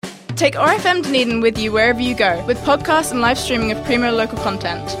Take ORFM Dunedin with you wherever you go, with podcasts and live streaming of premier local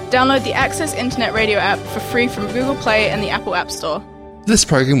content. Download the Access Internet Radio app for free from Google Play and the Apple App Store. This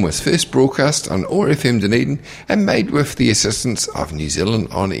program was first broadcast on ORFM Dunedin and made with the assistance of New Zealand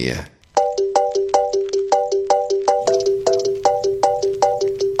On Air.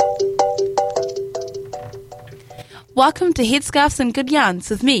 Welcome to Headscarves and Good Yarns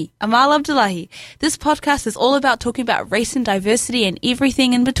with me, Amal Abdullahi. This podcast is all about talking about race and diversity and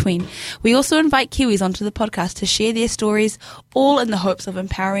everything in between. We also invite Kiwis onto the podcast to share their stories, all in the hopes of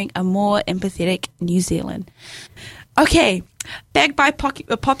empowering a more empathetic New Zealand. Okay, back by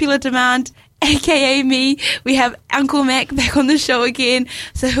popular demand, aka me, we have Uncle Mac back on the show again.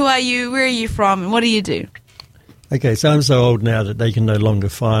 So who are you, where are you from, and what do you do? Okay, so I'm so old now that they can no longer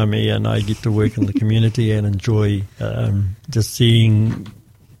fire me, and I get to work in the community and enjoy just seeing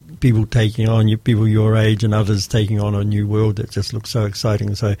people taking on, people your age and others taking on a new world that just looks so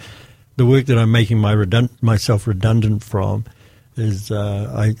exciting. So the work that I'm making myself redundant from is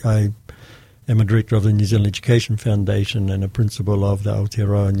I am a director of the New Zealand Education Foundation and a principal of the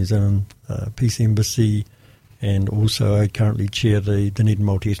Aotearoa New Zealand Peace Embassy, and also I currently chair the Dunedin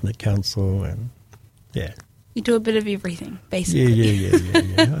Multi-Ethnic Council, and yeah. You do a bit of everything, basically.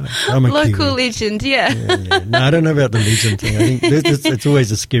 Yeah. I'm a local Kiwi. Legend, yeah. No, I don't know about the legend thing. I think it's always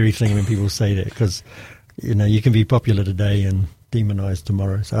a scary thing when people say that, because, you know, you can be popular today and demonised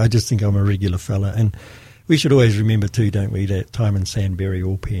tomorrow. So I just think I'm a regular fella. And we should always remember too, don't we, that time and sand bury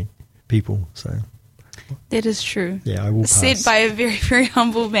all people. So that is true. Yeah, I will pass. Said by a very, very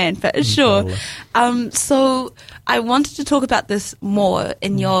humble man, but sure. So I wanted to talk about this more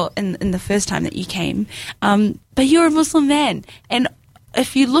in the first time that you came. But you're a Muslim man, and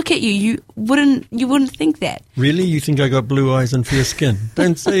if you look at you, you wouldn't think that. Really? You think I got blue eyes and fair skin?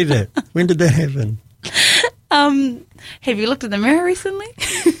 Don't say that. When did that happen? Have you looked in the mirror recently?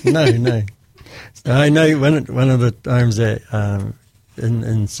 No. So I know one of the times that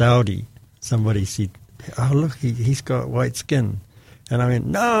in Saudi, somebody said, "Oh, look, he's got white skin." And I went,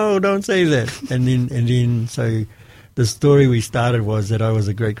 "No, don't say that." And then so the story we started was that I was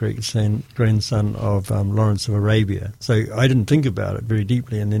a great-grandson of Lawrence of Arabia. So I didn't think about it very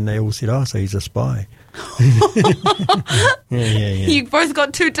deeply. And then they all said, "Oh, so he's a spy." Yeah. You both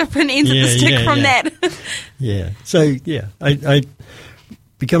got two different ends of the stick from that. Yeah. So, I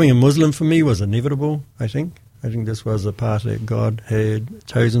becoming a Muslim for me was inevitable, I think. I think this was a path that God had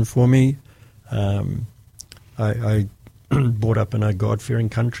chosen for me. I brought up in a God-fearing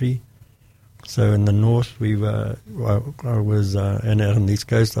country. So in the north, I was, and out on the east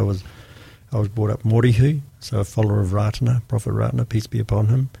coast, I was brought up Morihu, so a follower of Ratana, Prophet Ratana, peace be upon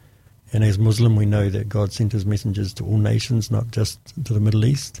him. And as Muslim, we know that God sent his messengers to all nations, not just to the Middle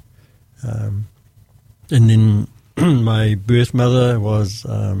East. And then my birth mother was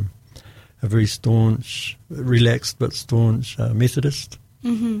a very staunch, relaxed but staunch Methodist.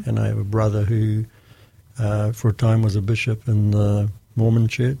 Mm-hmm. And I have a brother who, for a time, was a bishop in the Mormon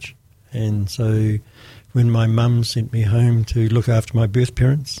church. And so when my mum sent me home to look after my birth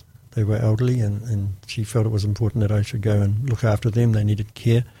parents, they were elderly, and she felt it was important that I should go and look after them. They needed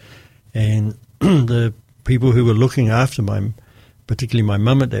care. And the people who were looking after particularly my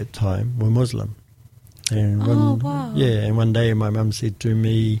mum at that time, were Muslim. And wow. Yeah, and one day my mum said to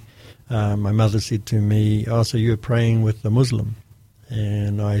me, my mother said to me, "Oh, so you're praying with a Muslim?"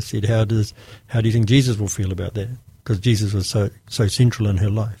 And I said, how do you think Jesus will feel about that? Because Jesus was so central in her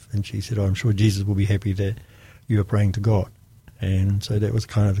life. And she said, I'm sure Jesus will be happy that you are praying to God. And so that was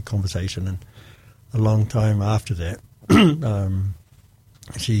kind of the conversation. And a long time after that,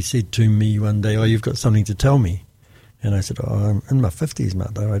 she said to me one day, "Oh, you've got something to tell me." And I said, "Oh, I'm in my 50s,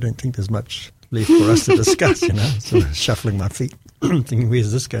 Mother. I don't think there's much left for us to discuss," sort of shuffling my feet, thinking,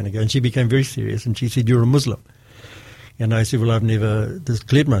 where's this going to go? And she became very serious, and she said, "You're a Muslim." And I said, "Well, I've never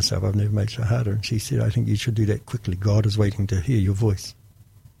declared myself. I've never made Shahada." And she said, "I think you should do that quickly. God is waiting to hear your voice."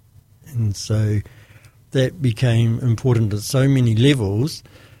 And so that became important at so many levels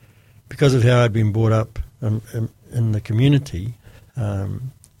because of how I'd been brought up in the community.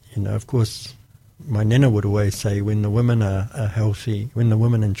 Of course, my nana would always say, when the women are healthy, when the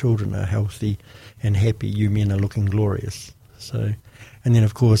women and children are healthy and happy, you men are looking glorious. So, and then,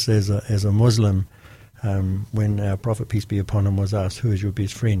 of course, as a Muslim, when our Prophet, peace be upon him, was asked, "Who is your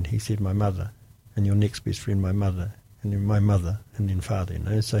best friend?" he said, "My mother." "And your next best friend?" "My mother." And then my mother, and then father.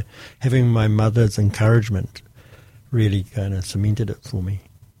 So having my mother's encouragement really kind of cemented it for me.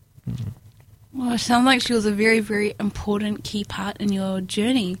 Well, it sounds like she was a very, very important key part in your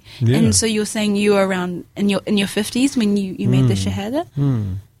journey. Yeah. And so you're saying you were around in your 50s when you made the Shahada?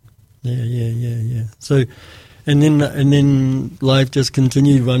 Yeah. So And then life just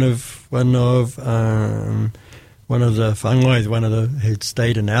continued. One of the whangai, who'd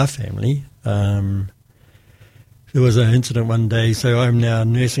stayed in our family. There was an incident one day, so I'm now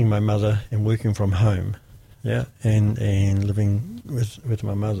nursing my mother and working from home, and living with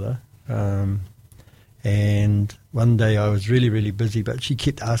my mother. And one day I was really, really busy, but she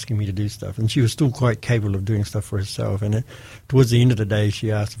kept asking me to do stuff, and she was still quite capable of doing stuff for herself. And towards the end of the day,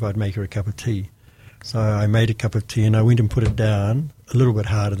 she asked if I'd make her a cup of tea. So I made a cup of tea, and I went and put it down a little bit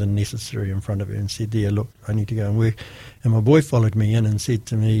harder than necessary in front of her and said, "Dear, look, I need to go and work." And my boy followed me in and said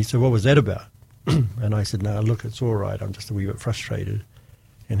to me, "So what was that about?" And I said, "No, look, it's all right. I'm just a wee bit frustrated."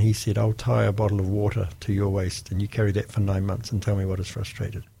 And he said, "I'll tie a bottle of water to your waist and you carry that for 9 months and tell me what is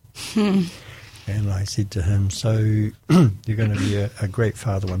frustrated." And I said to him, "So you're going to be a great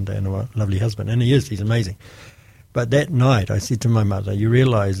father one day and a lovely husband." And he is. He's amazing. But that night I said to my mother, "You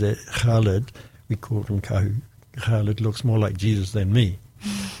realise that Khalid," we called him Kahu, "Khalid looks more like Jesus than me."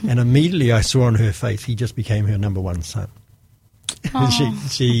 And immediately I saw on her face he just became her number one son.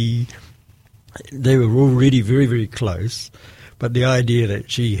 They were already very, very close, but the idea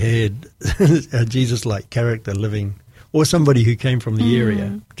that she had a Jesus-like character living, or somebody who came from the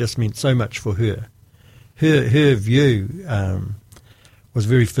area, just meant so much for her. Her view was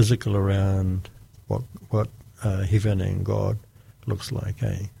very physical around what heaven and God looks like.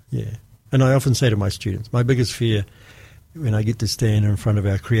 Yeah. And I often say to my students, my biggest fear when I get to stand in front of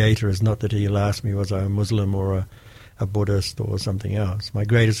our Creator is not that He'll ask me was I a Muslim or a Buddhist or something else. My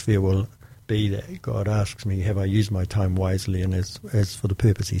greatest fear will be that God asks me, have I used my time wisely and as for the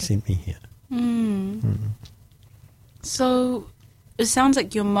purpose He sent me here. So it sounds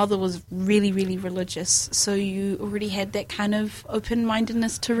like your mother was really, really religious. So you already had that kind of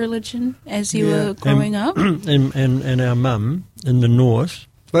open-mindedness to religion as you were growing up? And our mum in the north,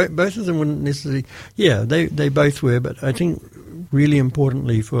 both of them wouldn't necessarily... Yeah, they both were, but I think really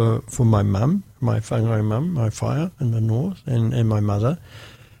importantly for my mum, my whangai mum, my whaia in the north, and my mother,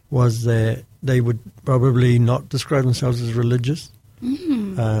 was that they would probably not describe themselves as religious,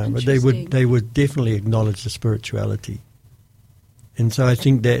 but they would definitely acknowledge the spirituality. And so I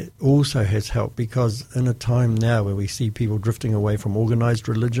think that also has helped, because in a time now where we see people drifting away from organised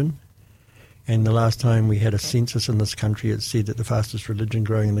religion, and the last time we had a census in this country, it said that the fastest religion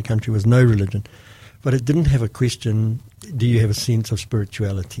growing in the country was no religion. But it didn't have a question, do you have a sense of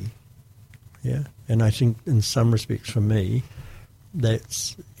spirituality? Yeah. And I think in some respects for me,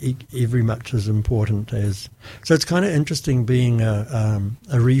 that's every much as important as... So it's kind of interesting being a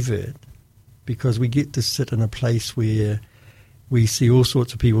revert, because we get to sit in a place where we see all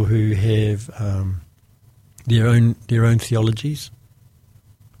sorts of people who have their own theologies.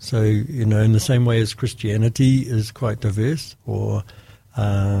 So, you know, in the same way as Christianity is quite diverse, or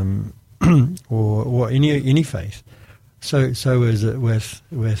any faith, so is it with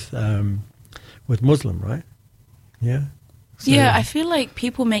Muslim, right? Yeah. So yeah, I feel like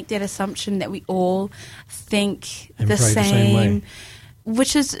people make that assumption that we all think the same way,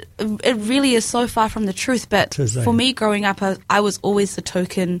 which is, it really is so far from the truth. But for me growing up, I was always the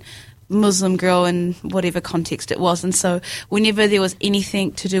token Muslim girl in whatever context it was. And so whenever there was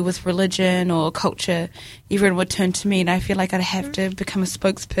anything to do with religion or culture, everyone would turn to me, and I feel like I'd have to become a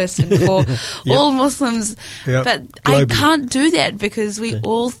spokesperson for all Muslims. Yep. But globally, I can't do that because we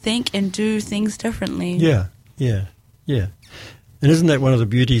all think and do things differently. Yeah. And isn't that one of the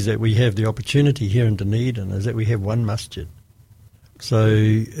beauties that we have the opportunity here in Dunedin, is that we have one masjid. So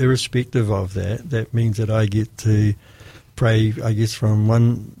irrespective of that, that means that I get to pray, I guess, from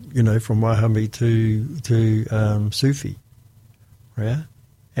one, from Waihambi to Sufi, yeah?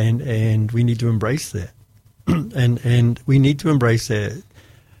 And we need to embrace that. and we need to embrace that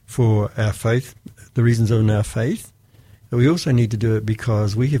for our faith, the reasons of our faith. But we also need to do it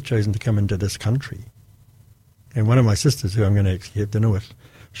because we have chosen to come into this country. And one of my sisters, who I'm going to actually have dinner with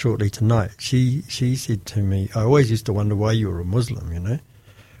shortly tonight, she said to me, I always used to wonder why you were a Muslim,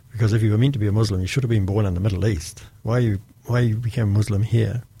 because if you were meant to be a Muslim, you should have been born in the Middle East. Why you became a Muslim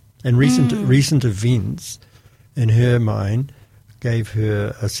here? And recent events in her mind gave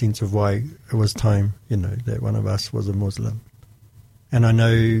her a sense of why it was time, that one of us was a Muslim. And I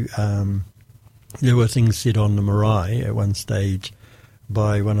know there were things said on the marae at one stage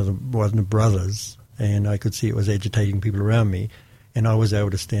by one of the brothers, and I could see it was agitating people around me, and I was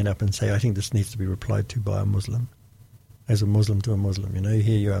able to stand up and say, I think this needs to be replied to by a Muslim, as a Muslim to a Muslim.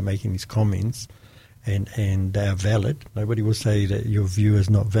 Here you are making these comments, and they are valid. Nobody will say that your view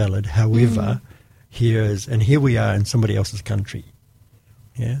is not valid. However, here we are in somebody else's country.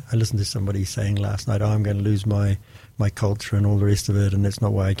 Yeah, I listened to somebody saying last night, I'm going to lose my culture and all the rest of it, and that's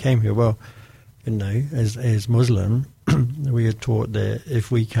not why I came here. Well, as Muslim, we are taught that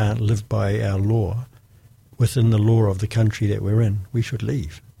if we can't live by our law, within the law of the country that we're in, we should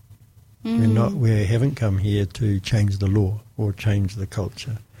leave. We haven't come here to change the law or change the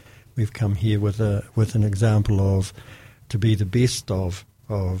culture. We've come here with an example of to be the best of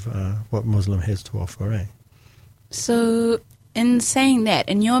what Muslim has to offer. Eh? So, in saying that,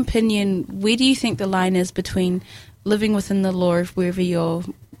 in your opinion, where do you think the line is between living within the law of wherever you're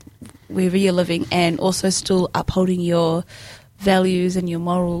living and also still upholding your values and your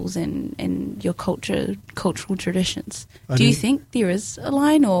morals and your cultural traditions? Do you think there is a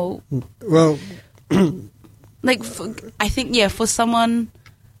line, or well, like I think for someone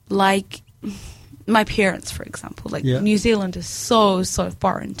like my parents, for example, like New Zealand is so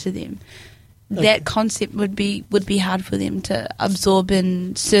foreign to them. Okay. That concept would be hard for them to absorb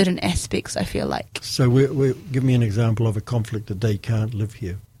in certain aspects, I feel like. So give me an example of a conflict that they can't live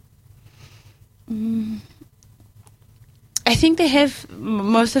here. I think they have,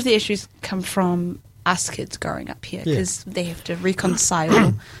 most of the issues come from us kids growing up here because they have to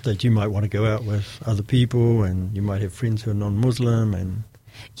reconcile. That you might want to go out with other people and you might have friends who are non-Muslim and...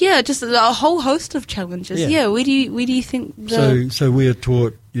 Yeah, just a whole host of challenges. Yeah, where do you think So we are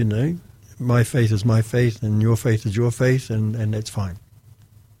taught, my faith is my faith and your faith is your faith and that's fine.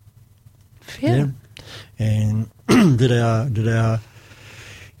 Yeah. And did our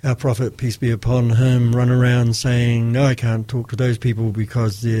Prophet, peace be upon him, run around saying, no, I can't talk to those people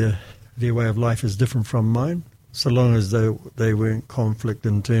because their way of life is different from mine, so long as they weren't conflict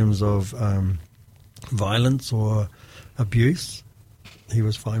in terms of violence or abuse? He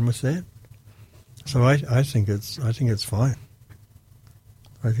was fine with that. So I think it's fine.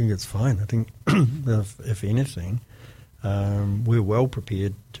 I think it's fine. I think if anything, we're well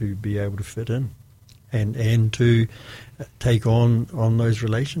prepared to be able to fit in and to take on those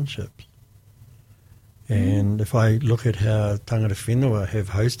relationships. And if I look at how Tangata Whenua have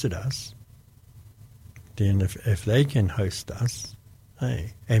hosted us, then if they can host us,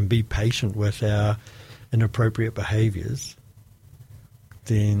 and be patient with our inappropriate behaviours,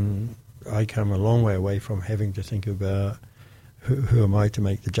 then I come a long way away from having to think about who am I to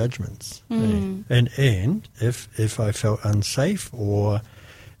make the judgments. And if I felt unsafe or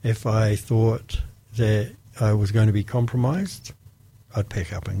if I thought that I was going to be compromised, I'd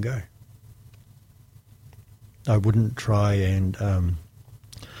pack up and go. I wouldn't try and...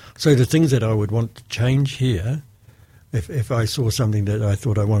 so the things that I would want to change here, if I saw something that I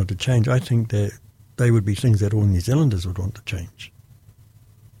thought I wanted to change, I think that they would be things that all New Zealanders would want to change.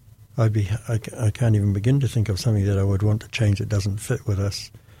 I can't even begin to think of something that I would want to change that doesn't fit with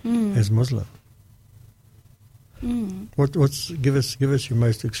us as Muslim. Give us your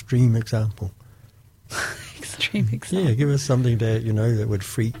most extreme example. Extreme example. Yeah, give us something that that would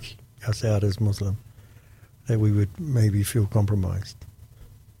freak us out as Muslim, that we would maybe feel compromised.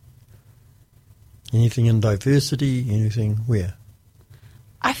 Anything in diversity? Anything where?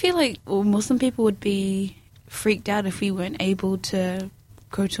 I feel like Muslim people would be freaked out if we weren't able to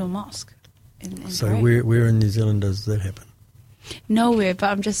go to a mosque. So where in New Zealand does that happen? Nowhere, but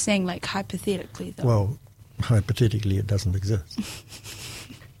I'm just saying, like, hypothetically, though. Well, hypothetically, it doesn't exist.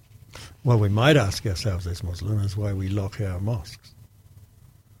 Well, we might ask ourselves as Muslims is why we lock our mosques.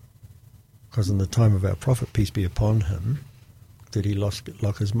 Because in the time of our Prophet, peace be upon him, did he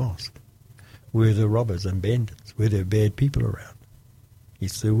lock his mosque? Were there robbers and bandits? Were there bad people around?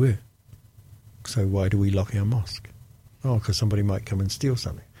 Yes, there were. So why do we lock our mosque? Oh, because somebody might come and steal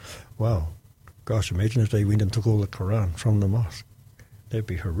something. Wow. Gosh, imagine if they went and took all the Quran from the mosque. That'd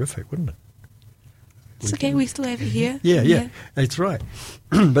be horrific, wouldn't it? It's okay, we still have it here. Yeah, that's right.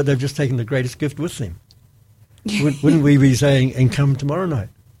 But they've just taken the greatest gift with them. Wouldn't we be saying, and come tomorrow night?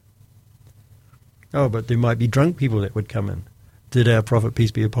 Oh, but there might be drunk people that would come in. Did our Prophet,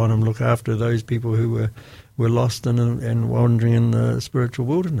 peace be upon him, look after those people who were lost and wandering in the spiritual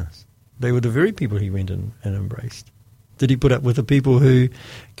wilderness? They were the very people he went and embraced. Did he put up with the people who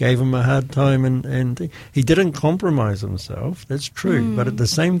gave him a hard time? And he didn't compromise himself, that's true. But at the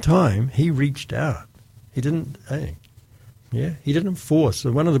same time, he reached out. He didn't, he didn't force.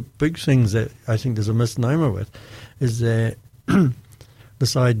 So one of the big things that I think there's a misnomer with is that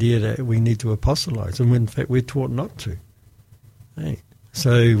this idea that we need to apostolize, and in fact we're taught not to.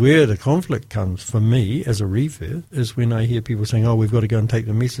 So where the conflict comes for me as a revert is when I hear people saying, oh, we've got to go and take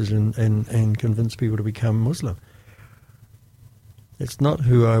the message and convince people to become Muslim. It's not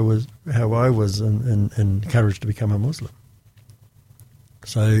how I was encouraged to become a Muslim.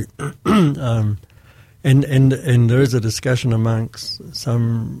 So, and there is a discussion amongst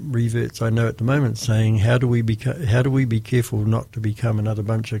some reverts I know at the moment saying, how do we be careful not to become another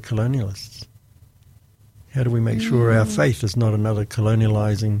bunch of colonialists? How do we make sure our faith is not another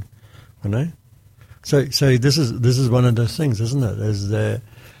colonializing, you know? So this is one of the things, isn't it? Is that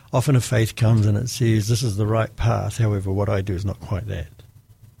often a faith comes and it says this is the right path. However, what I do is not quite that.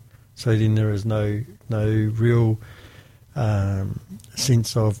 So then there is no real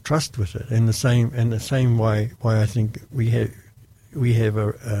sense of trust with it. And the same way, I think we have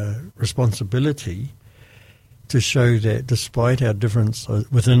a responsibility to show that despite our difference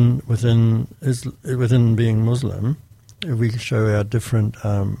within being Muslim, if we show our different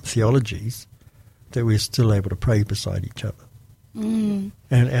theologies, that we're still able to pray beside each other. And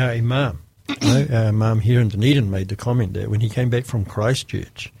our Imam, our Imam here in Dunedin made the comment that when he came back from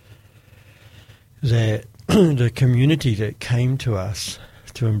Christchurch, that the community that came to us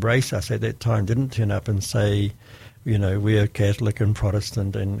to embrace us at that time didn't turn up and say, you know, we're Catholic and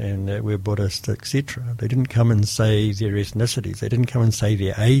Protestant and that we're Buddhist, etc. They didn't come and say their ethnicities. They didn't come and say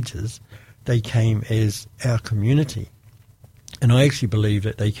their ages. They came as our community. And I actually believe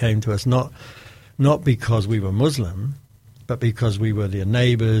that they came to us not because we were Muslim, but because we were their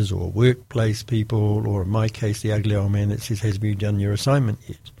neighbours or workplace people, or in my case, the ugly old man that says, "Have you done your assignment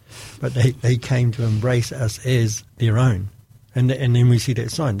yet?" But they came to embrace us as their own. And then we see that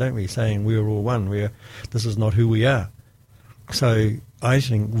sign, don't we, saying we're all one. This is not who we are. So I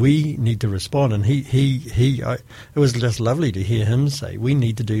think we need to respond. And it was just lovely to hear him say we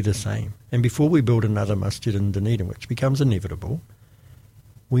need to do the same. And before we build another masjid in Dunedin, which becomes inevitable,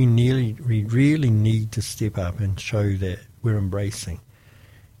 we really need to step up and show that we're embracing.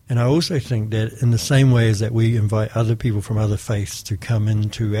 And I also think that in the same way as that we invite other people from other faiths to come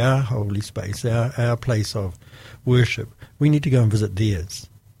into our holy space, our place of worship, we need to go and visit theirs.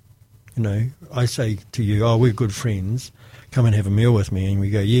 You know, I say to you, "Oh, we're good friends, come and have a meal with me." And we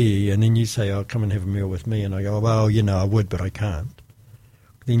go, yeah. And then you say, "Oh, come and have a meal with me." And I go, "Well, you know, I would, but I can't."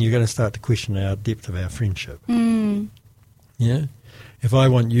 Then you're going to start to question our depth of our friendship. Yeah. If I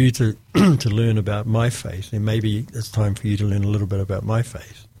want you to to learn about my faith, then maybe it's time for you to learn a little bit about my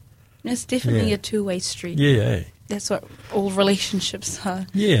faith. It's definitely a two-way street. Yeah. That's what all relationships are.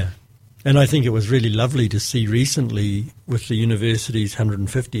 Yeah. And I think it was really lovely to see recently with the university's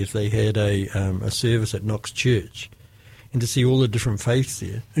 150th, they had a service at Knox Church, and to see all the different faiths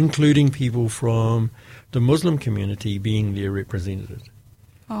there, including people from the Muslim community being there represented.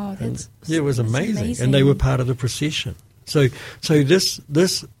 Oh, it was amazing. And they were part of the procession. So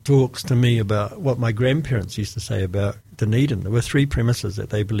this talks to me about what my grandparents used to say about Dunedin. There were three premises that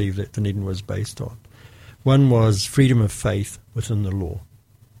they believed that Dunedin was based on. One was freedom of faith within the law.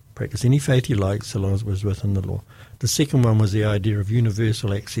 Practice any faith you like so long as it was within the law. The second one was the idea of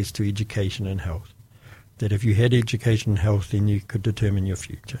universal access to education and health. That if you had education and health, then you could determine your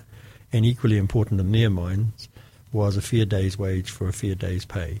future. And equally important in their minds was a fair day's wage for a fair day's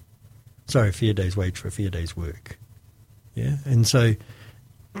pay. Sorry, a fair day's wage for a fair day's work. Yeah, and so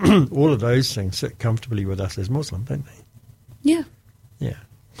all of those things sit comfortably with us as Muslim, don't they? Yeah. Yeah.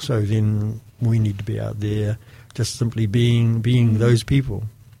 So then we need to be out there just simply being those people.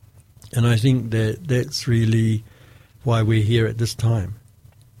 And I think that that's really why we're here at this time.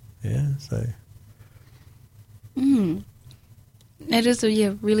 Yeah, so. It is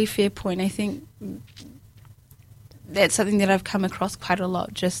a really fair point. I think that's something that I've come across quite a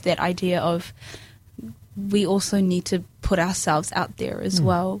lot, just that idea of we also need to put ourselves out there as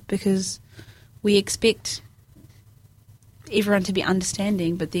well, because we expect everyone to be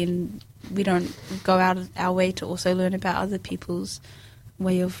understanding, but then we don't go out of our way to also learn about other people's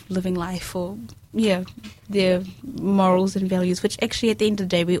way of living life, or their morals and values, which actually at the end of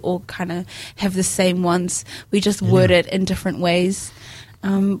the day we all kind of have the same ones. We just word it in different ways.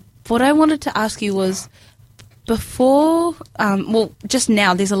 What I wanted to ask you was, before, just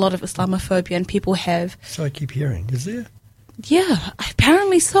now there's a lot of Islamophobia and people have... So I keep hearing, is there? Yeah,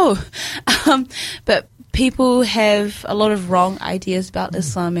 apparently so. But people have a lot of wrong ideas about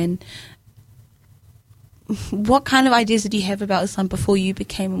Islam. And what kind of ideas did you have about Islam before you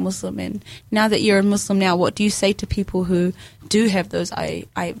became a Muslim? And now that you're a Muslim now, what do you say to people who do have those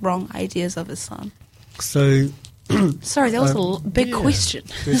wrong ideas of Islam? So... Sorry, that was a big question.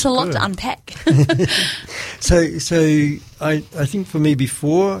 There's a lot to unpack. So I think for me,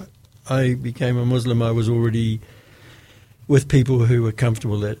 before I became a Muslim, I was already with people who were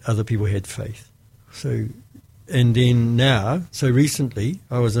comfortable that other people had faith. So, and then now, so recently,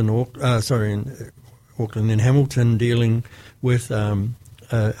 I was in Auckland, in Hamilton, dealing with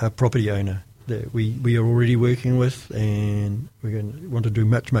a property owner that we are already working with, and we're going to want to do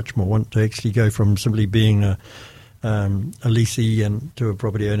much, much more. Want to actually go from simply being a leasee and to a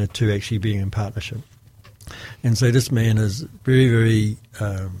property owner to actually being in partnership. And so this man is very, very,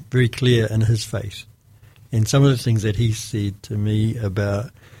 very clear in his faith. And some of the things that he said to me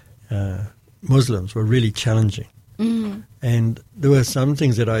about Muslims were really challenging. And there were some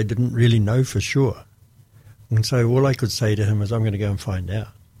things that I didn't really know for sure. And so all I could say to him is, I'm going to go and find out.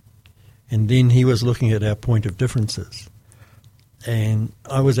 And then he was looking at our point of differences. And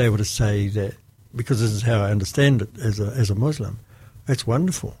I was able to say that, because this is how I understand it as a Muslim, that's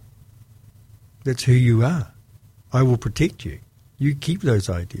wonderful. That's who you are. I will protect you. You keep those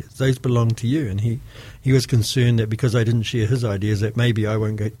ideas. Those belong to you. And he was concerned that because I didn't share his ideas, that maybe I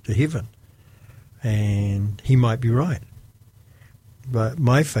won't go to heaven. And he might be right. But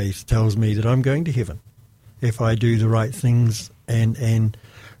my faith tells me that I'm going to heaven if I do the right things, and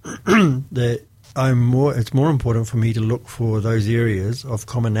that it's more important for me to look for those areas of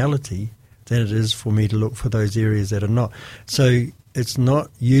commonality than it is for me to look for those areas that are not. So it's not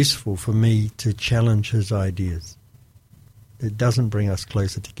useful for me to challenge his ideas. It doesn't bring us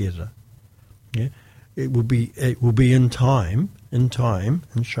closer together. Yeah, it will be in time,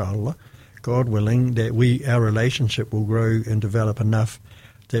 inshallah, God willing, that our relationship will grow and develop enough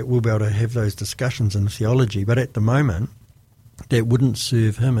that we'll be able to have those discussions in theology. But at the moment, that wouldn't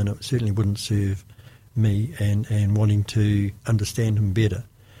serve him, and it certainly wouldn't serve me, and wanting to understand him better.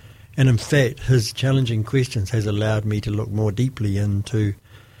 And in fact, his challenging questions has allowed me to look more deeply into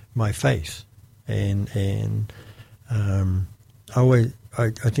my faith. And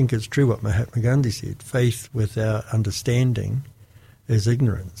I think it's true what Mahatma Gandhi said: faith without understanding is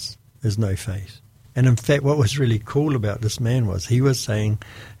ignorance, is no faith. And in fact, what was really cool about this man was he was saying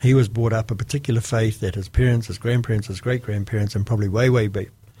he was brought up a particular faith that his parents, his grandparents, his great-grandparents, and probably way back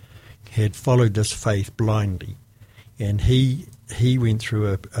had followed this faith blindly. And he went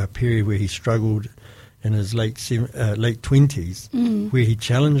through a period where he struggled in his late 20s, where he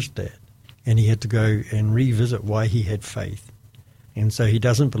challenged that, and he had to go and revisit why he had faith. And so he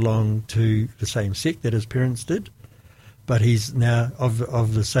doesn't belong to the same sect that his parents did, but he's now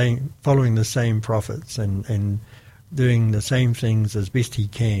of the same, following the same prophets and doing the same things as best he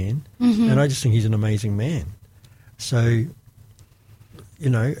can. And I just think he's an amazing man. So,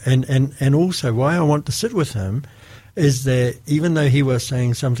 and also why I want to sit with him is that even though he was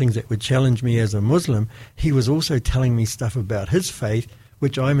saying some things that would challenge me as a Muslim, he was also telling me stuff about his faith,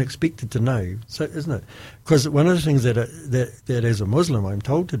 which I'm expected to know. So, isn't it? Because one of the things that as a Muslim I'm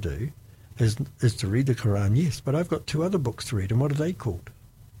told to do is to read the Quran, yes, but I've got 2 other books to read, and what are they called?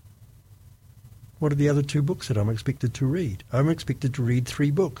 What are the other 2 books that I'm expected to read? I'm expected to read 3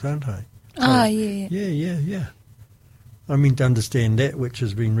 books, aren't I? So, Yeah. I mean, to understand that which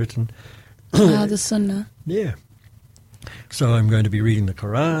has been written. The Sunnah. Yeah. So I'm going to be reading the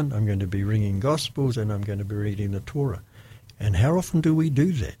Quran, I'm going to be reading Gospels, and I'm going to be reading the Torah. And how often do we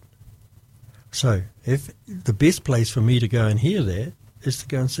do that? So if the best place for me to go and hear that is to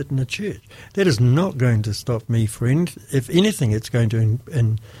go and sit in a church. That is not going to stop me for if anything, it's going to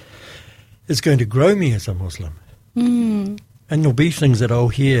grow me as a Muslim. And there'll be things that I'll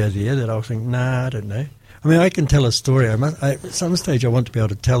hear there that I'll think, nah, I don't know. I mean, I can tell a story. At some stage, I want to be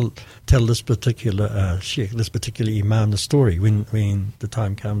able to tell this particular sheikh, this particular imam, the story when the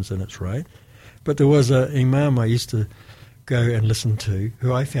time comes and it's right. But there was an imam I used to go and listen to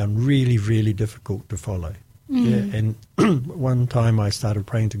who I found really, really difficult to follow. Yeah, and one time I started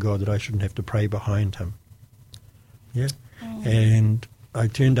praying to God that I shouldn't have to pray behind him. Yeah, and I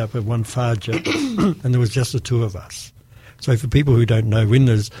turned up at one Fajr, and there was just the 2 of us. So for people who don't know, when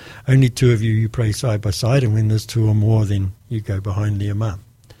there's only 2 of you, you pray side by side, and when there's 2 or more, then you go behind the imam.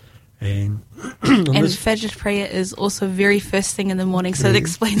 And Fajr prayer is also very first thing in the morning, so that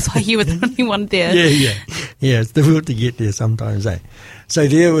explains why you were the only one there. Yeah, it's difficult to get there sometimes, eh? So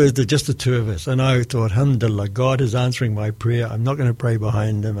there was just the 2 of us, and I thought, alhamdulillah, God is answering my prayer. I'm not going to pray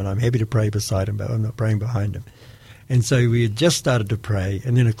behind him, and I'm happy to pray beside him, but I'm not praying behind him. And so we had just started to pray,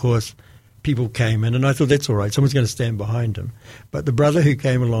 and then, of course, people came in, and I thought, that's all right, someone's going to stand behind him. But the brother who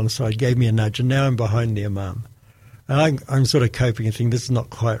came alongside gave me a nudge, and now I'm behind the imam. And I'm sort of coping and thinking, this is not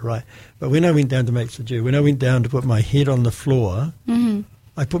quite right. But when I went down to make sujood, when I went down to put my head on the floor,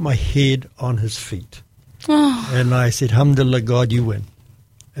 I put my head on his feet. And I said, alhamdulillah, God, you win.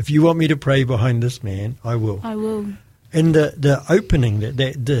 If you want me to pray behind this man, I will. I will. And the opening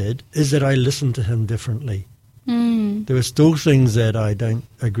that did is that I listened to him differently. There were still things that I don't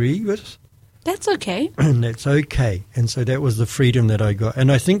agree with. That's okay. And that's okay. And so that was the freedom that I got.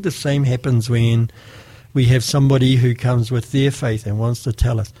 And I think the same happens when we have somebody who comes with their faith and wants to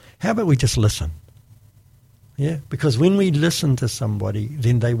tell us, how about we just listen? Yeah, because when we listen to somebody,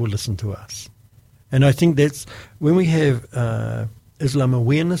 then they will listen to us. And I think that's when we have Islam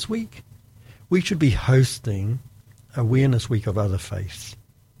Awareness Week, we should be hosting Awareness Week of other faiths.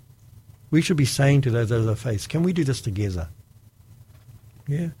 We should be saying to those other faiths, can we do this together?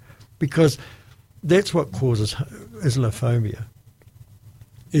 Yeah, because that's what causes Islamophobia,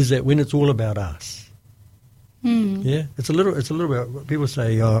 is that when it's all about us. Yeah, it's a little bit, people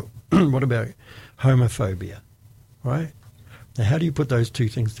say, what about homophobia, right? Now, how do you put those two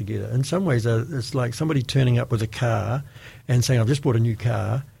things together? In some ways, it's like somebody turning up with a car and saying, I've just bought a new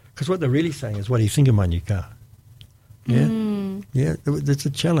car, because what they're really saying is, what do you think of my new car? Yeah, yeah, it's a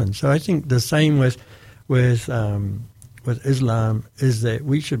challenge. So I think the same with Islam is that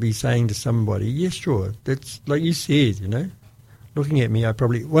we should be saying to somebody, yes, sure, that's like you said, looking at me,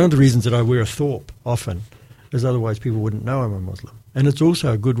 one of the reasons that I wear a thorpe often is otherwise people wouldn't know I'm a Muslim. And it's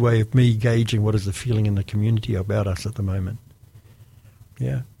also a good way of me gauging what is the feeling in the community about us at the moment.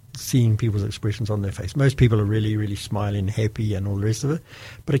 Yeah, seeing people's expressions on their face. Most people are really, really smiling, happy and all the rest of it.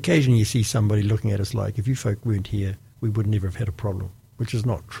 But occasionally you see somebody looking at us like, if you folk weren't here, we would never have had a problem, which is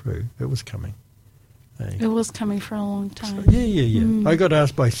not true. It was coming. Hey. It was coming for a long time. So, yeah. I got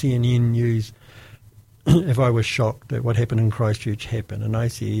asked by CNN News if I was shocked that what happened in Christchurch happened. And I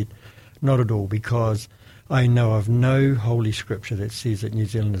said, not at all, because I know of no holy scripture that says that New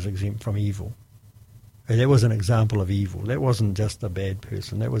Zealand is exempt from evil. And that was an example of evil. That wasn't just a bad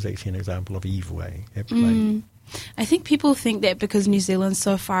person. That was actually an example of evil, Absolutely. I think people think that because New Zealand's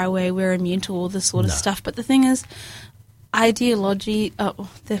so far away, we're immune to all this sort of stuff. But the thing is, ideology, how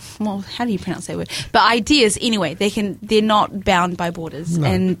do you pronounce that word? But ideas, anyway, they're not bound by borders,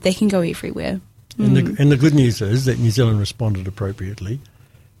 and they can go everywhere. And the good news is that New Zealand responded appropriately,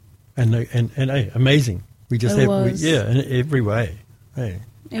 and amazing. We just in every way. Hey.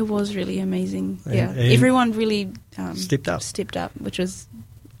 It was really amazing. And everyone really stepped up, which was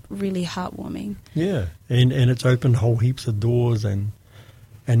really heartwarming. Yeah, and it's opened whole heaps of doors, and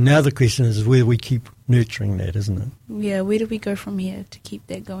now the question is whether we keep nurturing that, isn't it? Yeah, where do we go from here to keep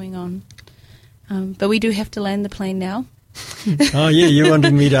that going on? But we do have to land the plane now. Oh, yeah, you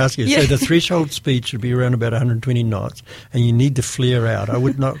wanted me to ask you. So the threshold speed should be around about 120 knots, and you need to flare out. I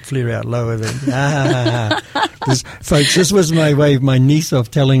would not flare out lower than... Folks, this was my way of my niece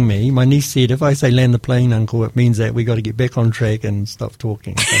of telling me. My niece said, if I say land the plane, Uncle, it means that we got to get back on track and stop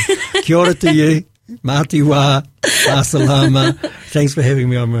talking. So, kia ora to you. Mati wā, asalama. Thanks for having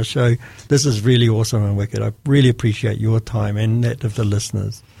me on my show. This is really awesome and wicked. I really appreciate your time and that of the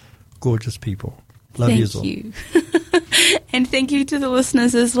listeners. Gorgeous people. Love you all. Thank you. And thank you to the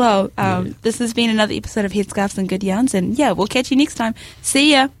listeners as well. This has been another episode of Headscarves and Good Yarns, and we'll catch you next time.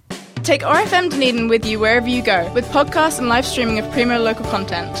 See ya. Take ORFM Dunedin with you wherever you go, with podcasts and live streaming of premier local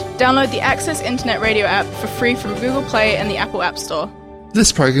content. Download the Access Internet Radio app for free from Google Play and the Apple App Store.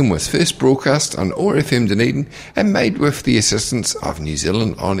 This program was first broadcast on ORFM Dunedin and made with the assistance of New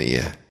Zealand On Air.